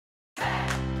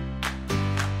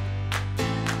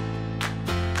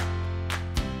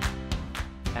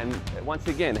And once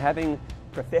again, having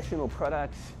professional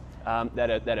products that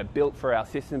are built for our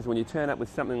systems, when you turn up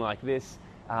with something like this,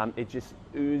 it just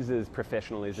oozes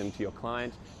professionalism to your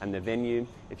client and the venue.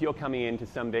 If you're coming into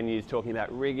some venues talking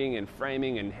about rigging and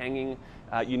framing and hanging,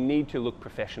 you need to look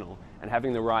professional, and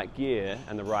having the right gear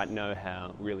and the right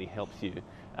know-how really helps you.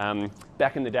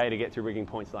 Back in the day, to get to rigging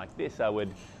points like this, I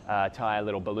would tie a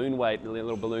little balloon weight, a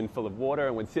little balloon full of water,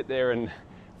 and would sit there and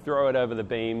throw it over the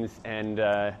beams, and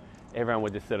everyone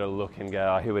would just sort of look and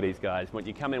go, oh, who are these guys? When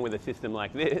you come in with a system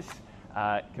like this,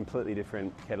 completely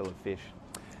different kettle of fish.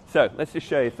 So let's just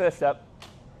show you. First up,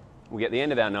 we get the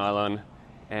end of our nylon,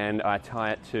 and I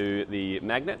tie it to the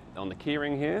magnet on the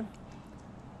keyring here.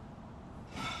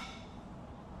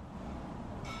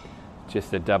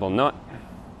 Just a double knot.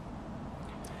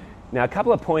 Now, a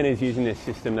couple of pointers using this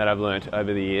system that I've learnt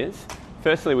over the years.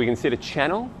 Firstly, we can set a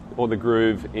channel or the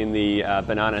groove in the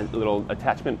banana little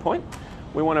attachment point.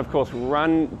 We want to, of course,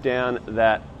 run down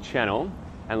that channel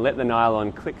and let the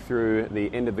nylon click through the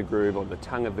end of the groove, or the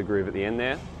tongue of the groove at the end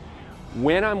there.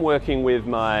 When I'm working with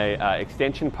my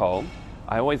extension pole,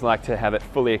 I always like to have it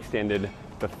fully extended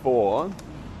before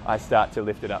I start to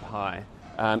lift it up high.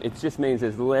 It just means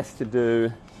there's less to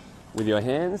do with your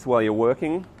hands while you're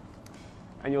working.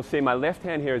 And you'll see my left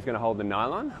hand here is going to hold the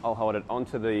nylon. I'll hold it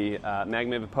onto the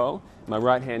magnet pole. My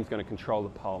right hand is going to control the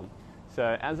pole.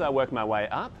 So as I work my way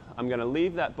up, I'm going to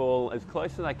leave that ball as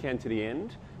close as I can to the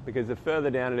end, because the further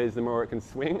down it is, the more it can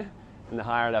swing, and the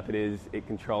higher up it is, it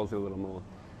controls it a little more.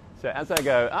 So as I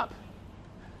go up,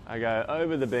 I go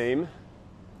over the beam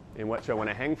in which I want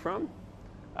to hang from,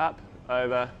 up,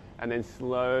 over, and then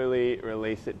slowly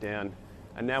release it down.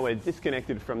 And now we're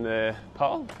disconnected from the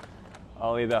pole.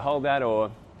 I'll either hold that,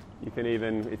 or you can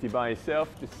even, if you're by yourself,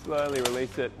 just slowly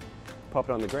release it, pop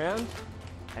it on the ground.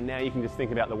 And now you can just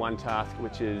think about the one task,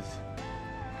 which is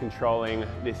controlling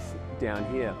this down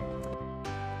here.